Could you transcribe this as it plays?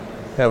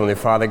Heavenly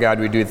Father, God,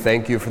 we do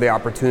thank you for the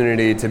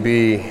opportunity to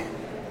be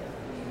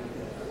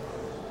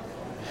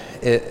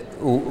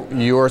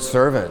your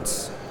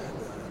servants,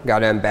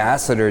 God,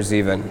 ambassadors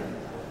even,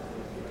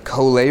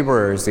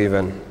 co-laborers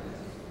even,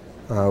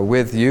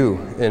 with you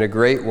in a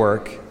great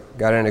work,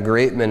 God, in a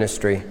great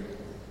ministry.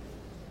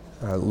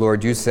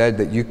 Lord, you said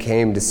that you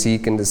came to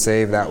seek and to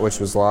save that which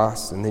was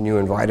lost, and then you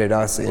invited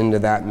us into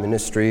that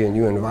ministry, and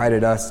you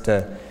invited us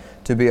to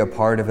be a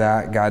part of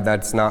that. God,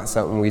 that's not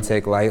something we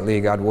take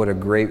lightly. God, what a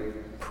great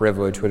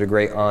privilege, what a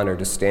great honor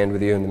to stand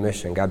with you in the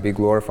mission. God, be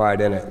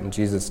glorified in it. In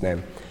Jesus'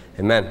 name,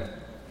 amen.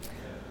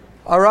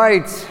 All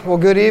right, well,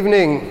 good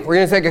evening. We're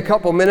going to take a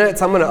couple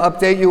minutes. I'm going to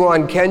update you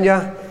on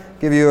Kenya,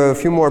 give you a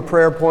few more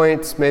prayer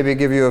points, maybe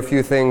give you a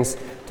few things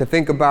to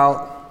think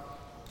about.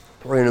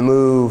 We're going to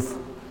move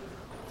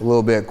a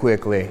little bit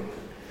quickly.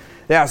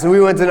 Yeah, so we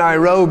went to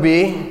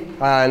Nairobi.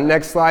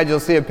 Next slide,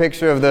 you'll see a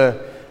picture of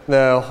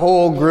the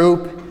whole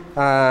group.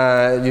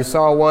 You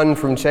saw one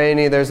from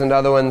Cheney. There's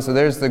another one. So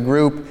there's the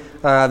group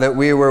that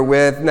we were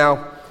with.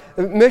 Now,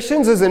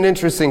 missions is an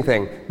interesting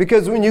thing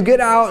because when you get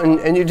out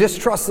and you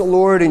just trust the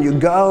Lord and you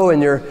go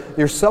and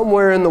you're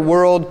somewhere in the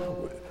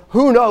world,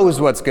 who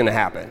knows what's going to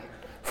happen?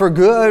 For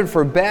good,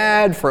 for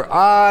bad, for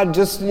odd,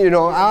 just,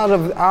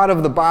 out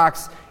of the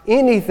box.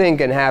 Anything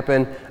can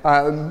happen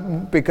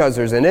because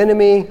there's an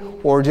enemy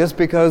or just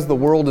because the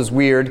world is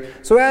weird.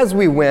 So as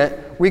we went,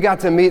 we got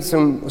to meet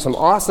some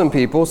awesome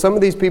people. Some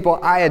of these people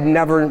I had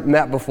never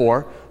met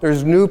before.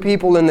 There's new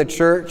people in the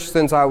church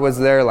since I was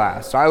there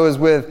last. I was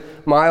with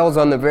Miles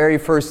on the very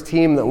first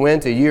team that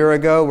went a year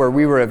ago where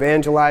we were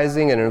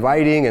evangelizing and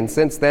inviting, and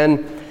since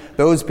then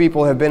those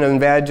people have been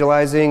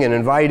evangelizing and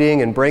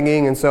inviting and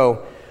bringing, and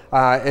so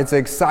it's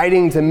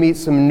exciting to meet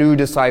some new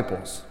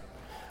disciples.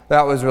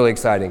 That was really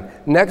exciting.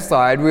 Next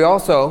slide, we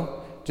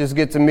also just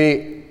get to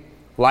meet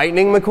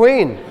Lightning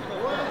McQueen.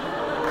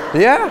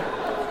 Yeah.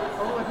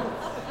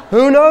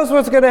 Who knows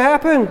what's going to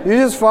happen? You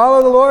just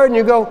follow the Lord and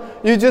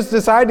you just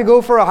decide to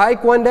go for a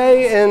hike one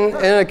day in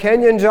a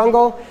Kenyan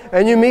jungle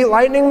and you meet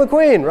Lightning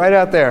McQueen right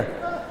out there.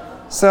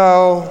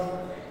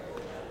 So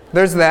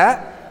there's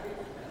that.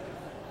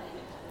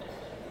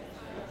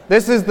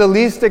 This is the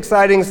least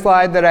exciting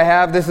slide that I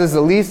have. This is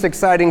the least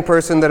exciting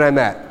person that I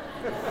met.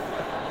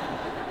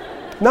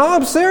 No,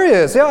 I'm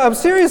serious. Yeah, I'm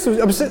serious.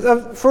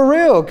 For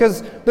real,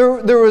 because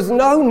there was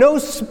no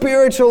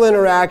spiritual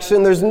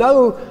interaction.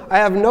 I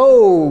have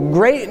no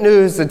great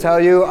news to tell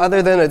you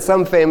other than it's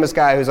some famous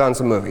guy who's on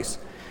some movies.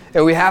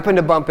 And we happened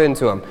to bump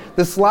into him.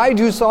 The slide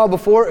you saw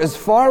before is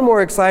far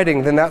more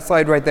exciting than that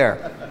slide right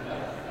there.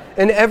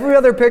 In every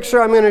other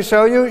picture I'm going to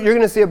show you, you're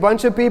going to see a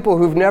bunch of people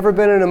who've never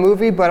been in a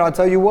movie, but I'll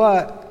tell you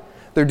what,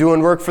 they're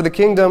doing work for the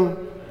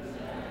kingdom.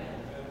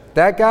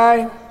 That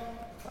guy,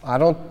 I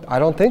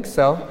don't think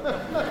so.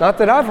 Not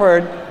that I've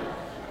heard.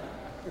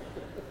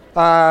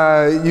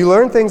 You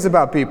learn things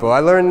about people. I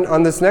learned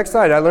on this next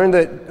slide, I learned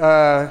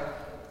that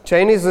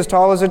Cheney's as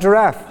tall as a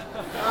giraffe.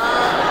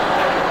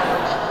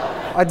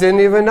 I didn't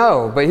even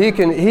know, but he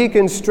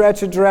can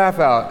stretch a giraffe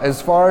out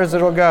as far as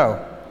it'll go.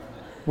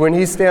 When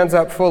he stands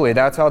up fully,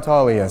 that's how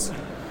tall he is.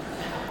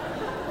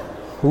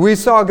 We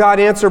saw God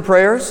answer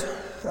prayers.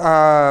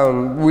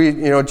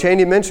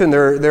 Cheney mentioned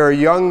there are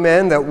young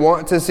men that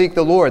want to seek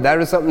the Lord.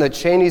 That is something that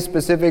Cheney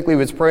specifically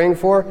was praying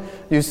for.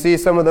 You see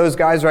some of those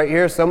guys right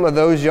here. Some of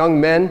those young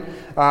men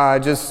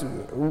just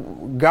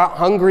got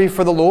hungry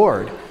for the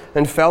Lord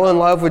and fell in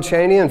love with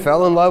Cheney and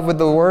fell in love with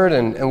the Word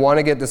and want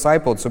to get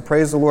discipled. So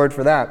praise the Lord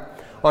for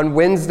that. On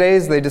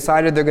Wednesdays, they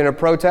decided they're going to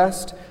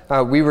protest.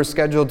 We were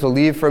scheduled to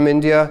leave from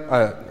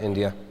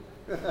India.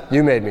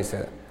 You made me say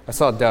that. I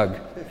saw Doug.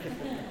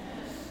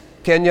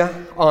 Kenya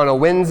on a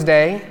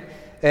Wednesday,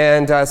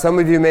 and some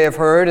of you may have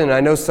heard, and I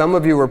know some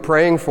of you were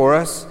praying for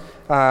us.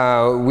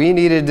 We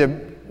needed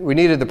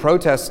the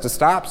protests to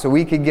stop so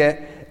we could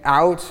get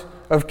out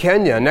of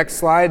Kenya. Next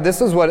slide. This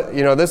is what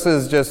this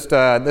is just.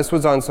 This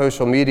was on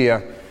social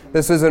media.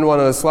 This is in one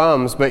of the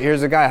slums, but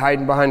here's a guy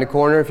hiding behind a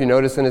corner. If you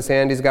notice in his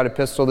hand, he's got a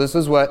pistol. This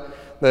is what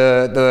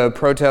the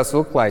protests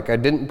look like. I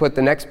didn't put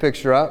the next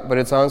picture up, but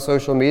it's on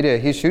social media.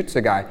 He shoots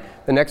a guy.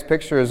 The next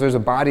picture is there's a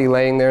body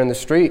laying there in the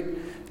street.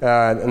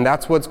 And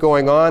that's what's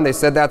going on. They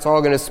said that's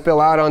all going to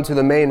spill out onto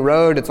the main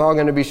road. It's all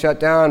going to be shut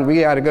down. We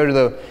had to go to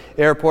the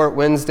airport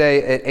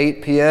Wednesday at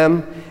 8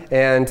 p.m.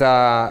 And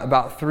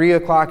about 3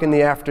 o'clock in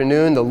the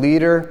afternoon,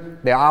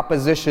 the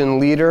opposition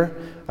leader,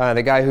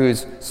 the guy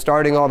who's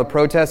starting all the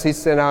protests, he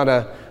sent out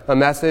a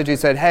message. He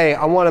said, hey,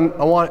 I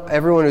want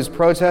everyone who's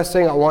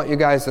protesting, I want you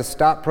guys to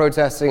stop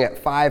protesting at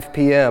 5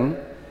 p.m.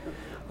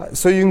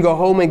 So you can go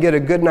home and get a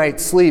good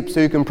night's sleep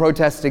so you can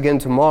protest again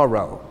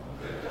tomorrow.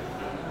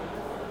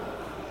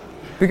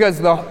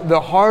 Because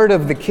the heart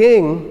of the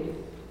king,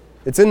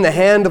 it's in the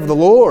hand of the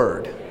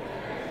Lord.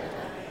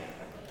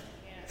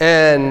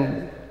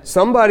 And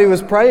somebody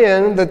was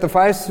praying that the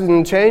Feist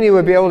and Cheney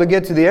would be able to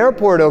get to the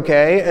airport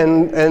okay,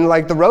 and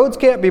the roads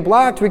can't be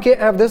blocked. We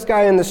can't have this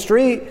guy in the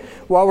street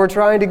while we're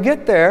trying to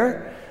get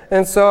there.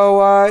 And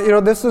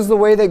so, this is the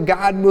way that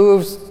God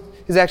moves.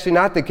 He's actually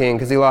not the king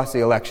because he lost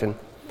the election.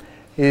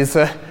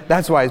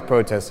 That's why he's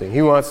protesting.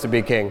 He wants to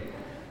be king.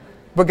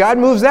 But God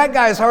moves that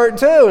guy's heart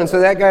too. And so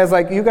that guy's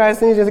like, you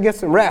guys need to get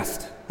some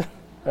rest.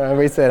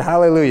 We said,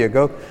 hallelujah,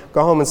 go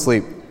home and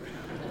sleep.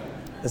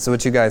 That's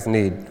what you guys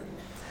need.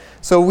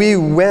 So we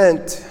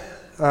went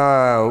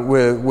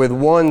with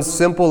one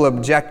simple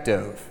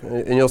objective.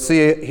 And you'll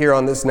see it here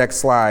on this next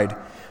slide.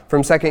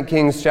 From 2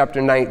 Kings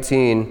chapter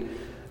 19,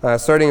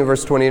 starting in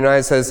verse 29,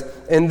 it says,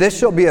 "And this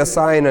shall be a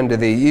sign unto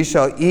thee. Ye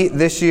shall eat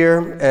this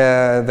year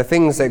the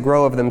things that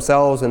grow of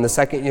themselves, in the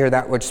second year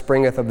that which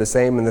springeth of the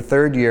same, in the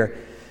third year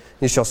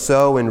ye shall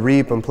sow and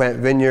reap and plant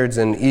vineyards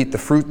and eat the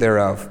fruit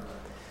thereof."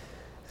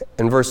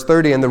 In verse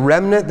 30, "And the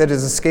remnant that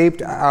is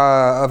escaped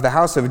of the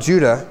house of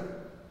Judah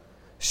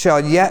shall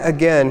yet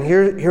again,"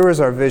 here is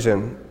our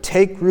vision,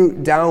 "take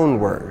root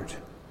downward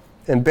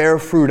and bear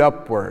fruit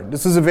upward."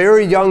 This is a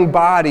very young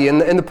body,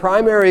 and the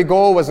primary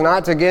goal was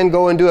not to again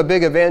go and do a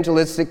big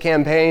evangelistic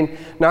campaign,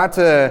 not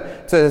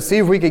to see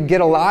if we could get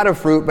a lot of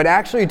fruit, but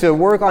actually to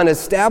work on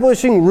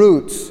establishing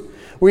roots.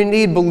 We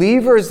need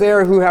believers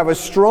there who have a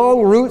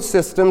strong root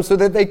system so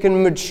that they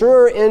can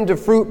mature into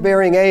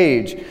fruit-bearing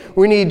age.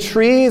 We need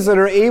trees that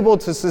are able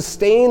to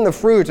sustain the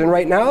fruit, and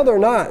right now they're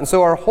not. And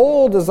so our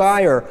whole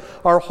desire,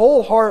 our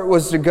whole heart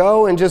was to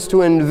go and just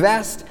to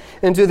invest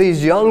into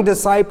these young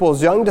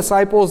disciples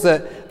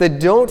that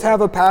don't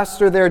have a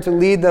pastor there to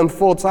lead them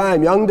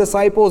full-time, young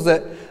disciples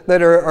that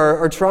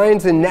are trying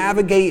to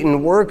navigate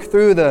and work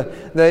through the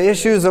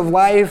issues of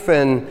life,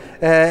 and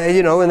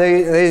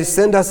they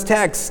send us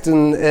texts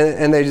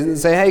and they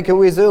say, "Hey, can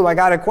we Zoom? I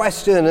got a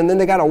question," and then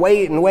they got to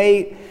wait,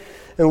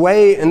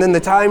 and then the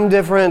time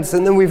difference,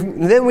 and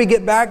then we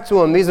get back to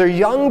them. These are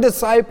young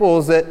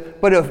disciples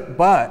but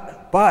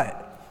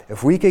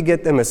if we could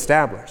get them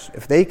established,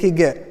 if they could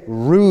get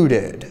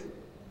rooted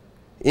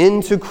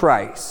into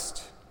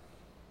Christ.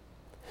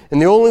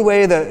 And the only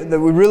way that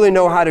we really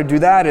know how to do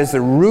that is to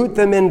root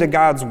them into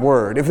God's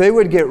Word. If they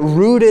would get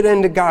rooted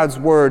into God's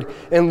Word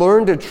and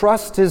learn to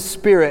trust His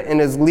Spirit and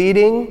His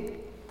leading,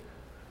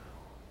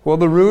 well,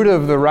 the root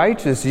of the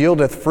righteous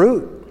yieldeth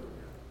fruit.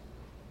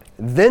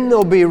 Then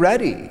they'll be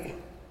ready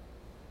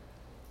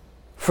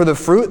for the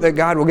fruit that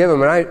God will give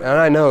them. And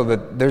I know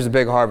that there's a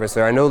big harvest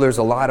there. I know there's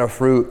a lot of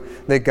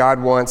fruit that God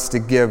wants to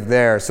give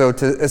there. So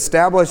to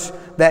establish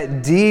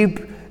that deep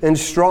and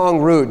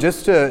strong root,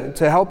 just to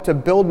help to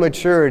build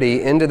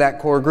maturity into that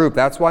core group.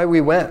 That's why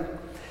we went.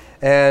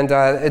 And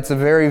it's a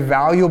very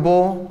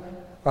valuable,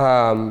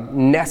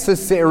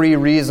 necessary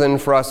reason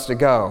for us to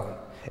go.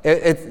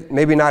 It's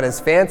maybe not as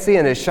fancy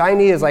and as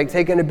shiny as like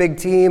taking a big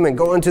team and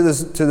going to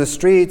the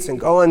streets and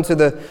going to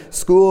the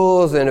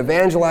schools and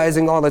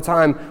evangelizing all the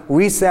time.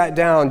 We sat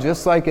down,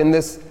 just like in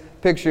this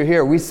picture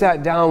here, we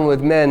sat down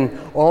with men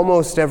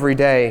almost every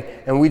day,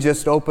 and we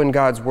just opened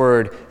God's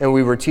Word, and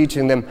we were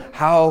teaching them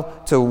how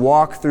to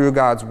walk through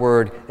God's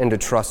Word and to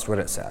trust what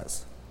it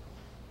says.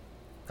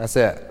 That's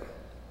it.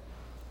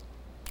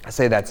 I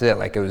say that's it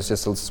like it was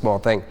just a small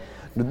thing.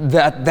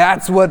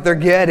 That's what they're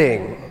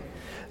getting.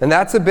 And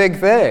that's a big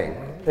thing.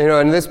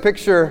 In this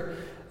picture,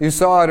 you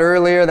saw it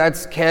earlier,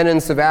 that's Ken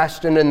and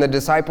Sebastian in the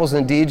Disciples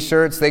Indeed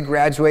shirts. They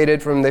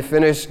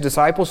finished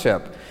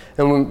discipleship.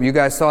 And you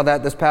guys saw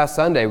that this past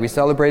Sunday. We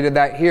celebrated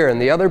that here. And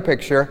the other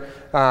picture,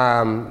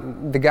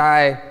 the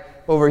guy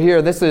over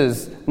here, this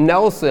is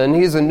Nelson.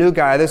 He's a new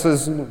guy.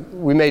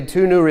 We made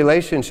 2 new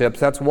relationships.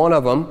 That's one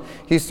of them.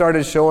 He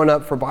started showing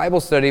up for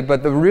Bible study.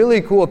 But the really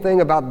cool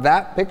thing about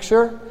that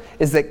picture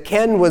is that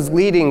Ken was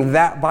leading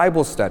that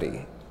Bible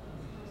study.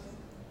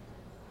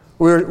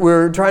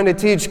 We're trying to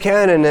teach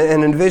Ken and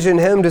envision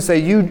him to say,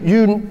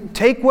 you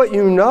take what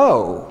you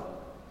know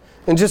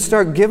and just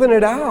start giving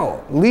it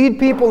out. Lead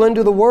people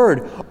into the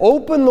Word.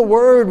 Open the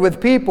Word with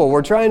people.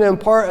 We're trying to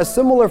impart a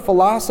similar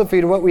philosophy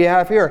to what we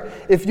have here.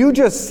 If you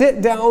just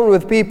sit down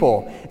with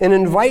people and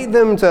invite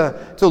them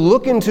to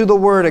look into the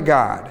Word of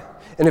God,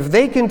 and if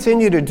they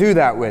continue to do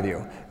that with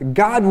you,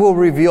 God will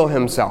reveal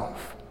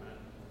Himself.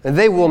 And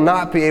they will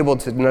not be able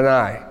to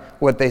deny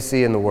what they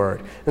see in the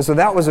Word. And so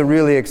that was a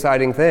really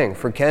exciting thing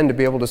for Ken to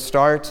be able to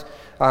start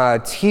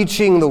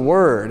teaching the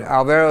Word.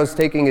 Alvaro's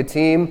taking a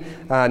team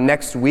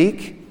next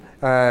week.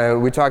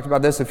 We talked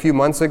about this a few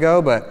months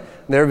ago, but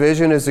their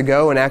vision is to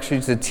go and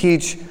actually to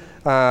teach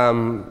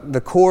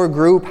the core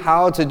group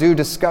how to do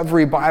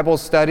discovery Bible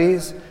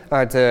studies,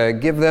 to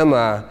give them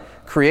a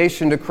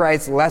creation to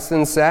Christ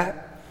lesson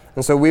set.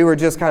 And so we were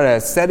just kind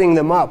of setting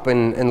them up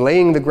and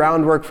laying the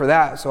groundwork for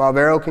that so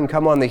Alvaro can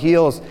come on the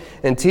heels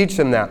and teach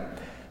them that.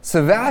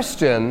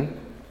 Sebastian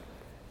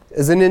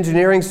is an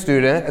engineering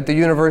student at the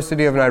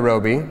University of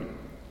Nairobi.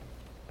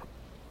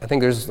 I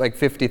think there's like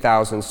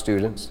 50,000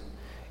 students.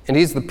 And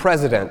he's the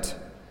president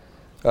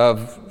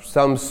of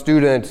some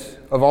student,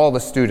 of all the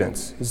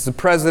students. He's the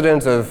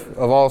president of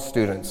all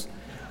students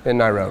in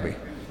Nairobi.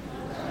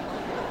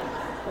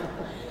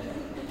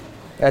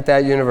 At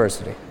that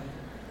university.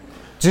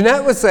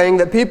 Jeanette was saying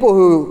that people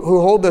who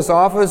hold this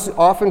office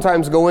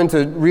oftentimes go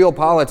into real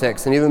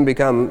politics and even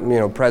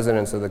become,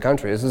 presidents of the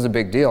country. This is a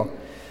big deal.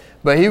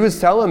 But he was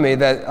telling me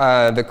that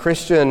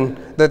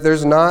that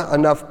there's not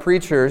enough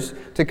preachers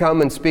to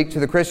come and speak to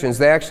the Christians.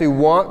 They actually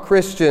want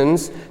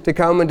Christians to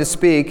come and to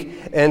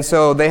speak. And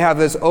so they have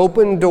this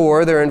open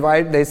door.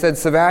 They said,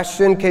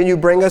 Sebastian, can you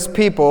bring us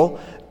people,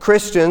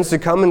 Christians, to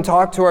come and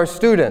talk to our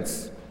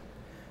students?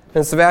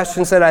 And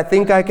Sebastian said, I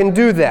think I can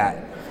do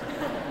that.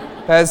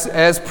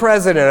 As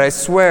president, I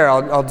swear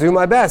I'll do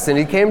my best. And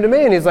he came to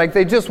me and he's like,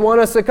 they just want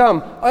us to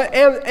come.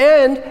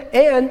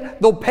 And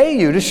they'll pay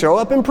you to show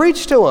up and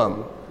preach to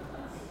them.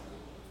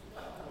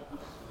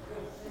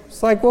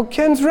 It's like, well,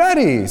 Ken's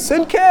ready.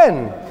 Send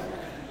Ken.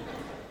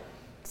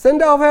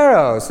 Send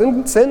Alvaro.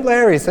 Send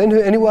Larry. Send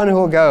anyone who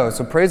will go.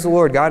 So praise the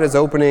Lord. God is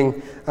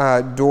opening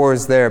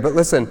doors there. But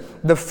listen,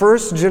 the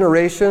first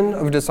generation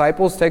of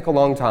disciples take a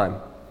long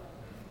time.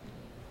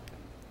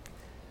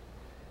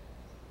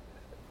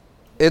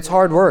 It's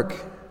hard work.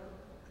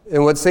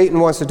 And what Satan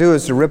wants to do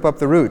is to rip up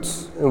the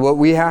roots. And what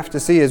we have to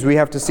see is we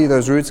have to see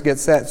those roots get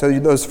set. So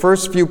those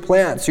first few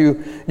plants,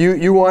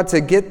 you want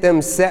to get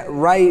them set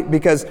right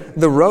because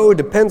the road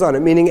depends on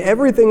it, meaning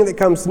everything that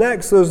comes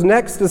next, those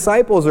next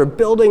disciples are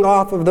building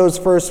off of those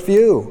first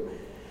few.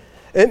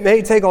 It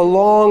may take a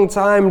long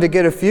time to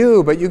get a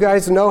few, but you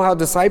guys know how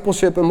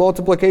discipleship and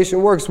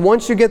multiplication works.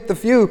 Once you get the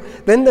few,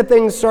 then the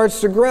thing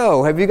starts to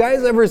grow. Have you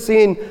guys ever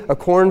seen a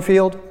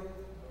cornfield?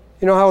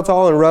 You know how it's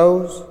all in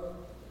rows?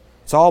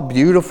 It's all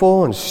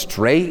beautiful and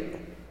straight,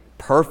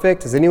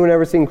 perfect. Has anyone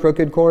ever seen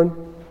crooked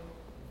corn?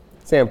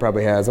 Sam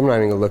probably has. I'm not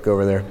even going to look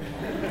over there.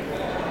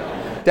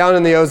 Down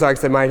in the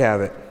Ozarks, they might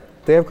have it.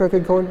 They have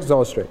crooked corn? It's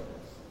all straight.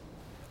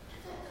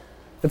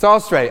 It's all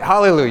straight.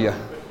 Hallelujah.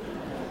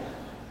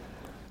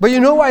 But you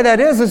know why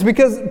that is? It's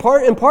because,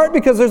 in part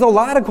because there's a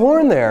lot of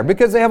corn there,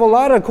 because they have a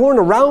lot of corn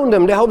around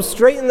them to help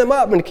straighten them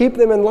up and keep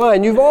them in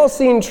line. You've all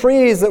seen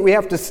trees that we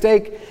have to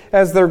stake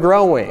as they're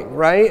growing,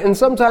 right? And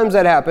sometimes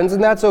that happens,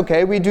 and that's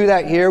okay. We do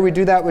that here. We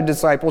do that with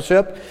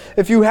discipleship.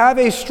 If you have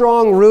a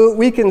strong root,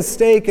 we can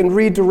stake and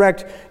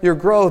redirect your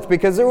growth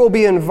because there will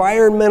be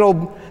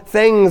environmental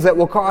things that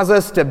will cause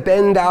us to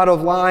bend out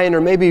of line, or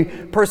maybe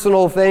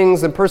personal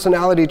things and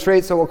personality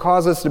traits that will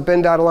cause us to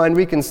bend out of line.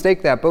 We can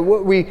stake that. But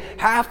what we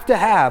have to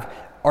have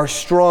are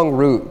strong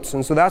roots.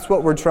 And so that's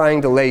what we're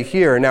trying to lay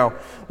here. Now,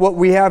 what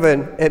we have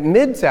at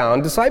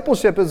Midtown,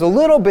 discipleship is a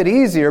little bit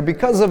easier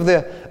because of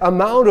the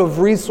amount of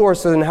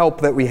resources and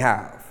help that we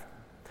have.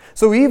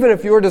 So even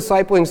if you're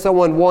discipling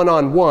someone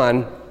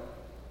one-on-one,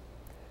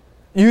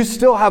 you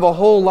still have a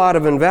whole lot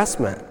of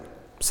investment.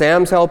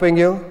 Sam's helping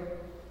you.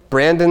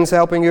 Brandon's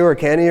helping you, or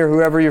Kenny, or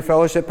whoever your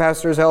fellowship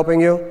pastor is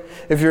helping you.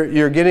 If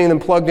you're getting them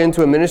plugged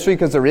into a ministry,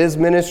 because there is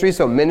ministry,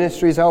 so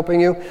ministry's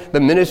helping you. The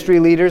ministry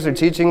leaders are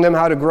teaching them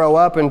how to grow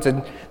up and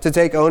to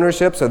take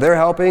ownership, so they're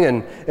helping,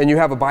 and you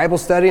have a Bible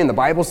study, and the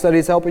Bible study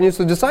is helping you.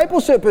 So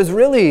discipleship is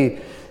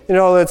really,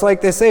 it's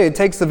like they say, it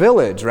takes the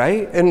village,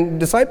 right? And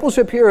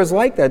discipleship here is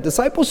like that.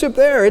 Discipleship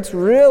there, it's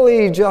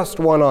really just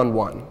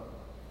one-on-one.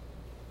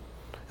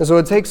 And so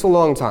it takes a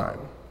long time.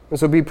 And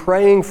so be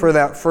praying for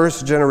that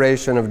first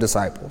generation of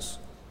disciples.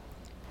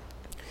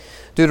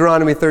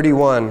 Deuteronomy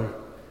 31.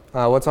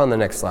 What's on the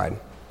next slide?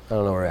 I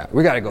don't know where we're at.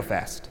 We got to go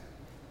fast.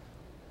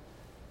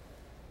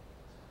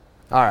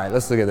 All right,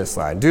 let's look at this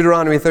slide.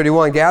 Deuteronomy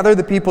 31. Gather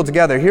the people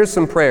together. Here's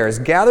some prayers.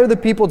 Gather the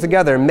people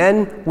together,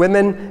 men,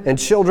 women, and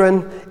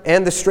children,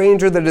 and the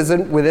stranger that is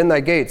within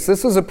thy gates.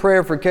 This is a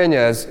prayer for Kenya,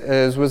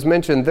 as was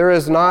mentioned. There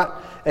is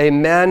not a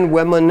men,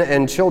 women,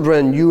 and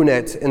children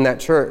unit in that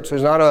church.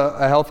 There's not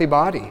a healthy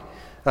body.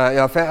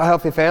 A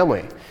healthy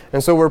family.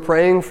 And so we're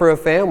praying for a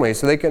family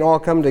so they can all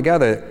come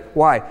together.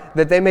 Why?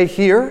 That they may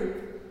hear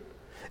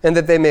and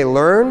that they may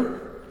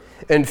learn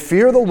and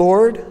fear the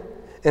Lord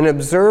and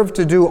observe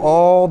to do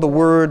all the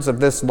words of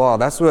this law.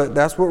 That's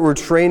what we're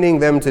training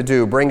them to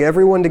do. Bring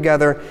everyone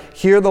together,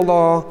 hear the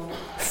law,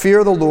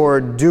 fear the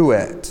Lord, do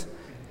it.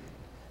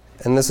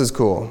 And this is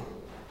cool.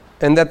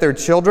 And that their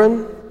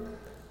children,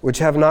 which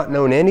have not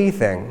known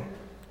anything,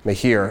 may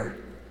hear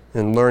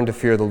and learn to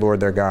fear the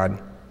Lord their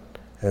God,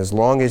 as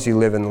long as you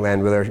live in the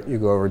land whether you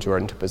go over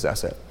Jordan to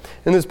possess it.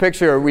 In this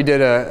picture, we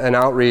did an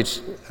outreach,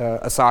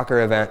 a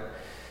soccer event,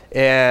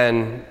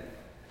 and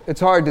it's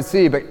hard to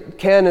see, but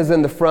Ken is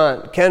in the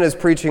front. Ken is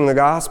preaching the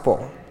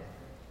gospel.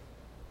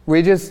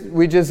 We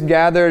just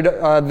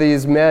gathered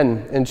these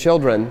men and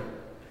children,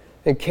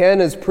 and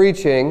Ken is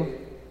preaching,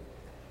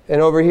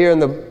 and over here in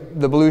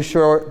the blue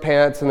short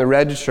pants and the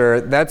red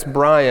shirt, that's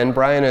Brian.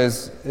 Brian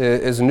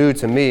is new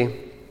to me.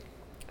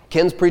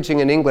 Ken's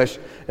preaching in English,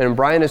 and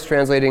Brian is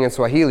translating in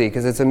Swahili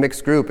because it's a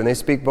mixed group, and they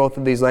speak both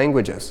of these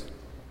languages.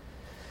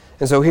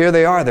 And so here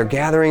they are. They're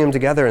gathering them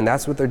together, and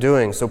that's what they're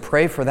doing. So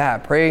pray for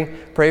that. Pray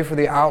for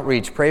the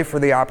outreach. Pray for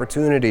the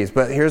opportunities.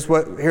 But here's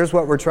what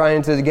we're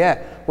trying to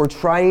get. We're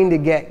trying to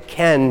get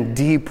Ken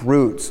deep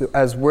roots.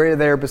 As we're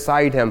there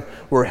beside him,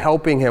 we're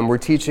helping him. We're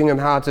teaching him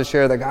how to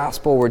share the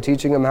gospel. We're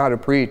teaching him how to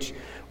preach.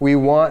 We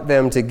want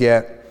them to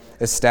get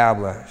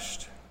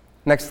established.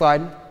 Next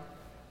slide.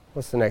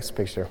 What's the next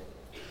picture?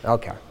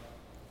 Okay.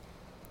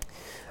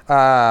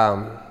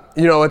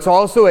 It's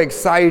also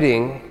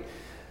exciting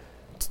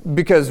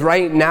Because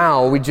right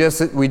now, we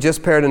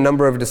just paired a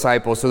number of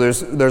disciples. So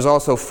there's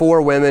also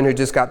 4 women who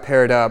just got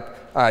paired up.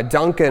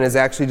 Duncan is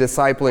actually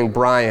discipling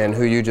Brian,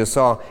 who you just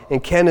saw,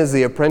 and Ken is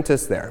the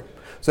apprentice there.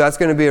 So that's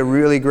going to be a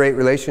really great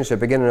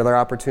relationship. Again, another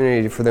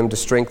opportunity for them to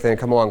strengthen and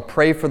come along.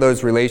 Pray for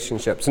those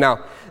relationships.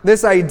 Now,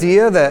 this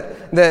idea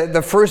that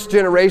the first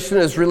generation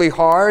is really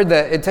hard,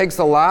 that it takes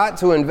a lot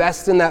to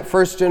invest in that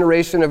first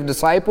generation of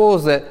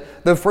disciples,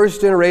 that the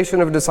first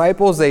generation of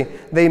disciples,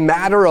 they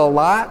matter a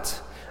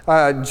lot.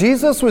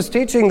 Jesus was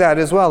teaching that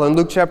as well in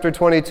Luke chapter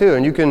 22,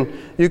 and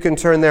you can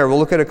turn there. We'll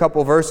look at a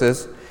couple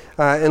verses.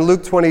 In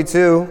Luke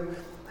 22,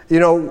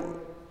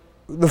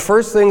 the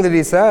first thing that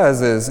he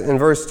says is in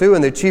verse 2,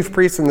 and the chief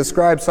priests and the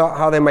scribes sought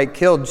how they might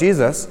kill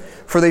Jesus,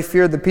 for they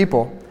feared the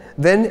people.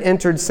 Then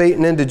entered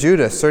Satan into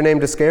Judas,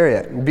 surnamed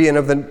Iscariot, being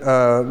of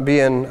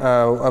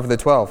the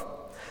 12.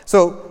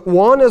 So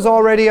one is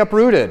already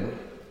uprooted.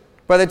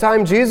 By the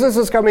time Jesus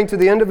is coming to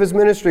the end of his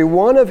ministry,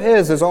 one of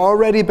his has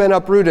already been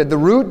uprooted. The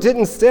root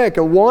didn't stick,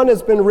 and one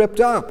has been ripped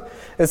up.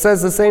 It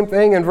says the same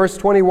thing in verse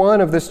 21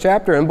 of this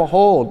chapter. And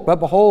behold,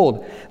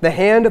 the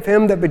hand of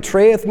him that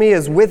betrayeth me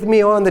is with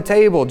me on the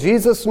table.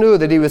 Jesus knew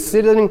that he was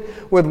sitting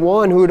with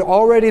one who had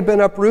already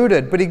been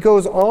uprooted. But he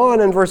goes on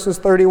in verses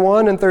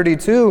 31 and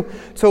 32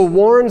 to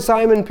warn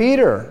Simon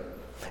Peter.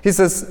 He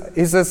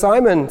says,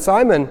 Simon,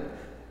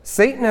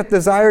 Satan hath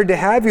desired to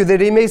have you, that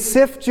he may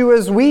sift you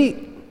as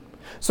wheat.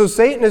 So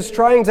Satan is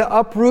trying to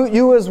uproot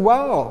you as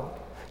well.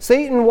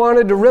 Satan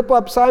wanted to rip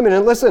up Simon.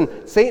 And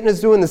listen, Satan is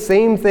doing the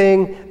same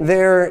thing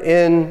there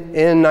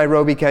in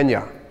Nairobi,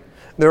 Kenya.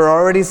 There are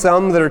already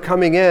some that are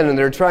coming in and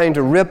they're trying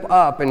to rip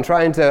up and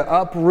trying to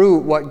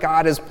uproot what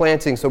God is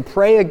planting. So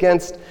pray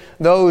against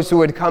those who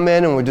would come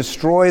in and would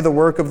destroy the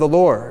work of the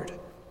Lord.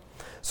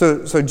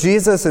 So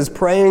Jesus is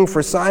praying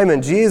for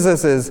Simon.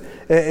 Jesus is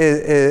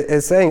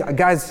saying,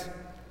 guys,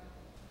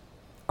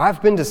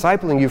 I've been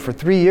discipling you for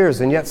 3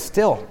 years, and yet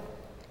still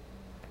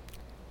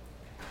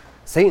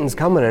Satan's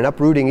coming and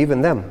uprooting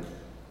even them.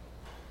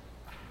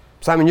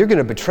 Simon, you're going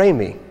to betray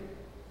me.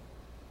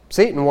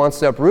 Satan wants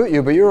to uproot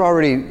you, but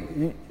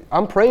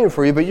I'm praying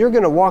for you, but you're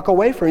going to walk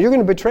away from me. You're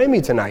going to betray me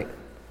tonight.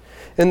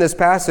 In this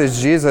passage,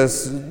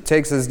 Jesus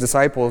takes his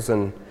disciples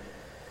and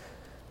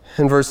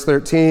in verse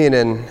 13,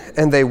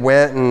 and they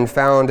went and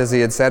found, as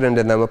he had said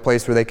unto them, a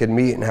place where they could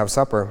meet and have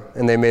supper.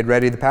 And they made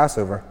ready the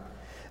Passover.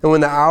 And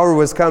when the hour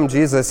was come,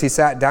 he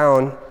sat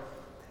down,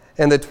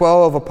 and the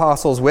 12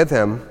 apostles with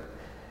him.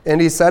 And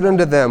he said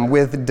unto them,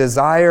 with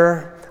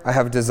desire, I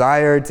have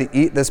desired to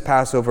eat this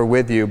Passover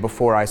with you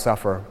before I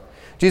suffer.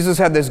 Jesus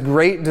had this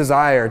great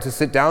desire to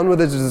sit down with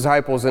his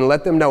disciples and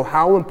let them know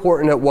how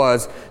important it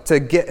was to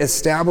get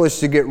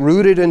established, to get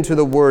rooted into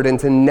the Word, and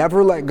to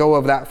never let go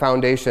of that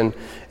foundation.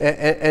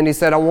 And he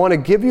said, I want to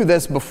give you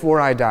this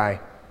before I die,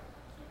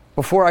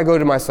 before I go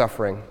to my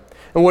suffering.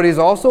 And what he's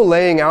also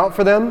laying out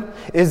for them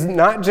is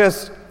not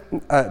just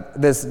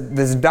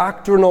this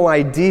doctrinal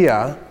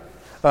idea,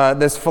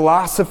 this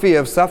philosophy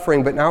of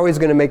suffering, but now he's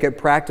going to make it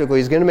practical.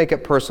 He's going to make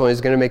it personal.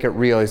 He's going to make it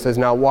real. He says,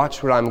 now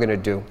watch what I'm going to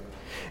do.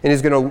 And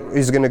he's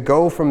going to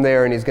go from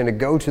there, and he's going to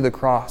go to the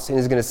cross, and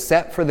he's going to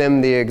set for them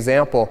the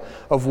example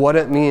of what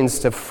it means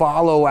to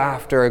follow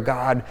after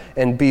God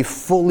and be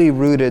fully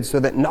rooted so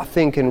that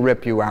nothing can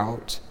rip you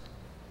out.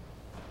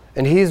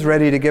 And he's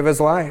ready to give his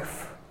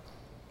life.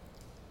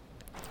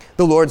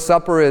 The Lord's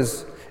Supper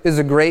is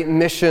a great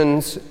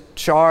missions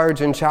charge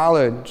and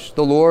challenge.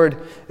 The Lord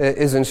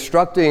is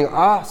instructing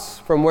us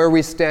from where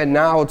we stand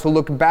now to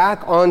look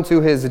back onto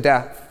his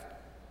death.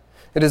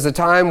 It is a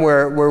time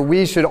where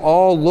we should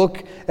all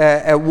look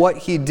at what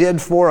he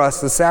did for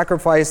us, the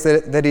sacrifice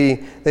that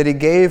he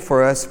gave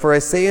for us. For I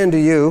say unto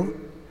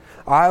you,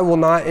 I will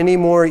not any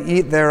more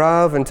eat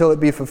thereof until it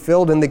be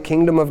fulfilled in the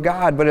kingdom of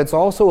God. But it's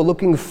also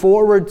looking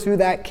forward to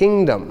that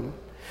kingdom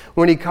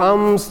when he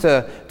comes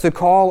to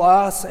call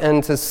us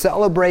and to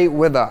celebrate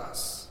with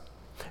us.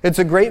 It's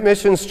a great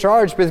missions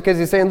charge because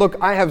he's saying, look,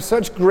 I have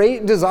such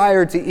great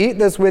desire to eat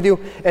this with you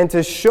and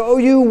to show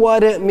you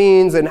what it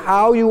means and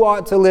how you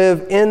ought to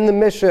live in the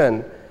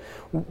mission.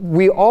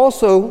 We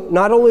also,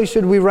 not only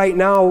should we right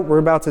now, we're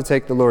about to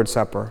take the Lord's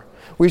Supper.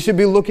 We should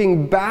be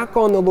looking back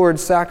on the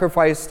Lord's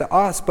sacrifice to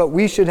us, but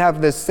we should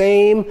have the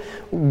same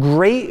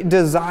great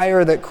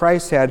desire that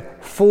Christ had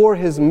for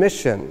his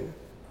mission.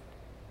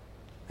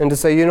 And to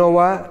say, you know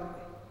what?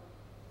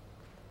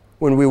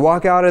 When we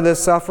walk out of this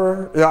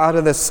supper,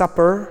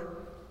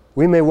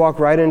 we may walk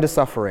right into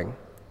suffering.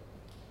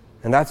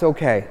 And that's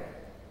okay.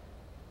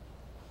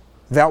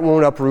 That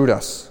won't uproot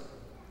us.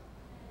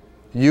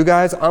 You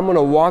guys, I'm going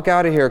to walk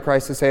out of here,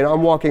 Christ is saying,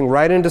 I'm walking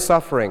right into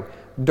suffering.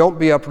 Don't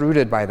be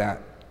uprooted by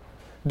that.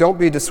 Don't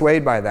be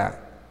dissuaded by that.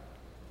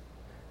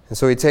 And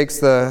so he takes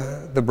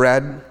the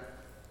bread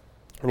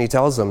and he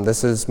tells them,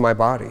 this is my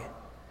body.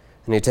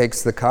 And he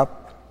takes the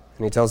cup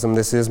and he tells them,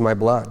 this is my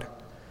blood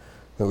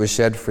that was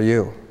shed for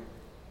you.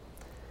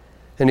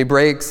 And he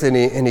breaks and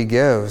he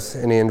gives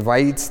and he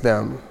invites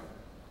them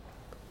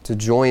to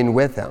join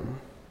with him.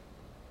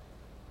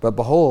 But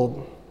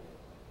behold,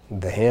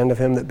 The hand of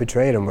him that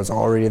betrayed him was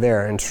already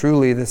there. And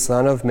truly the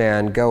Son of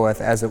Man goeth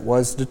as it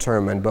was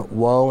determined, but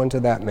woe unto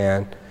that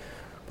man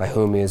by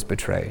whom he is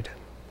betrayed.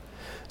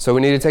 So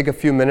we need to take a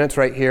few minutes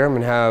right here. I'm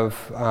going to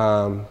have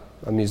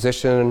a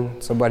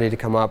musician, somebody to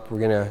come up.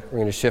 We're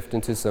going to shift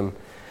into some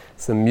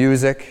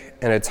music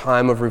and a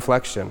time of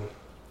reflection.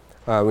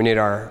 We need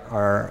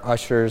our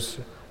ushers,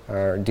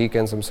 our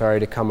deacons,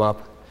 to come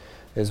up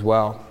as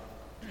well.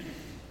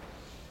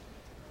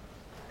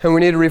 And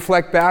we need to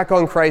reflect back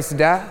on Christ's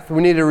death.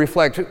 We need to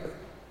reflect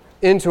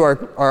into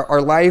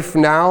our life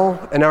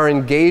now and our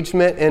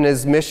engagement in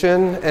his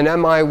mission. And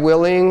am I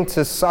willing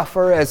to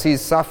suffer as he's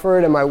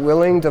suffered? Am I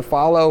willing to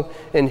follow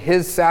in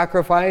his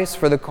sacrifice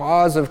for the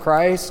cause of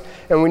Christ?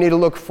 And we need to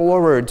look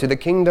forward to the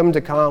kingdom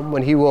to come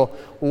when he will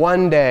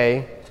one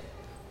day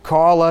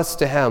call us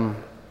to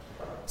him.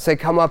 Say,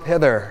 come up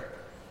hither,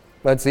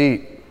 let's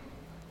eat.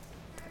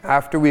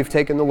 After we've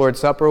taken the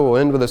Lord's Supper, we'll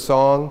end with a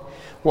song.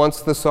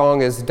 Once the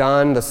song is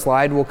done, the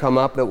slide will come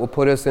up that will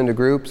put us into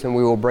groups, and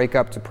we will break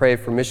up to pray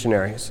for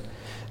missionaries.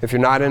 If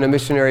you're not in a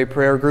missionary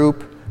prayer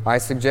group, I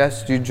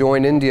suggest you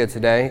join India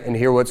today and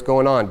hear what's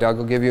going on. Doug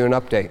will give you an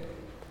update.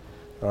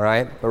 All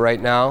right? But right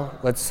now,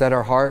 let's set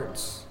our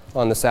hearts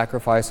on the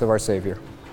sacrifice of our Savior.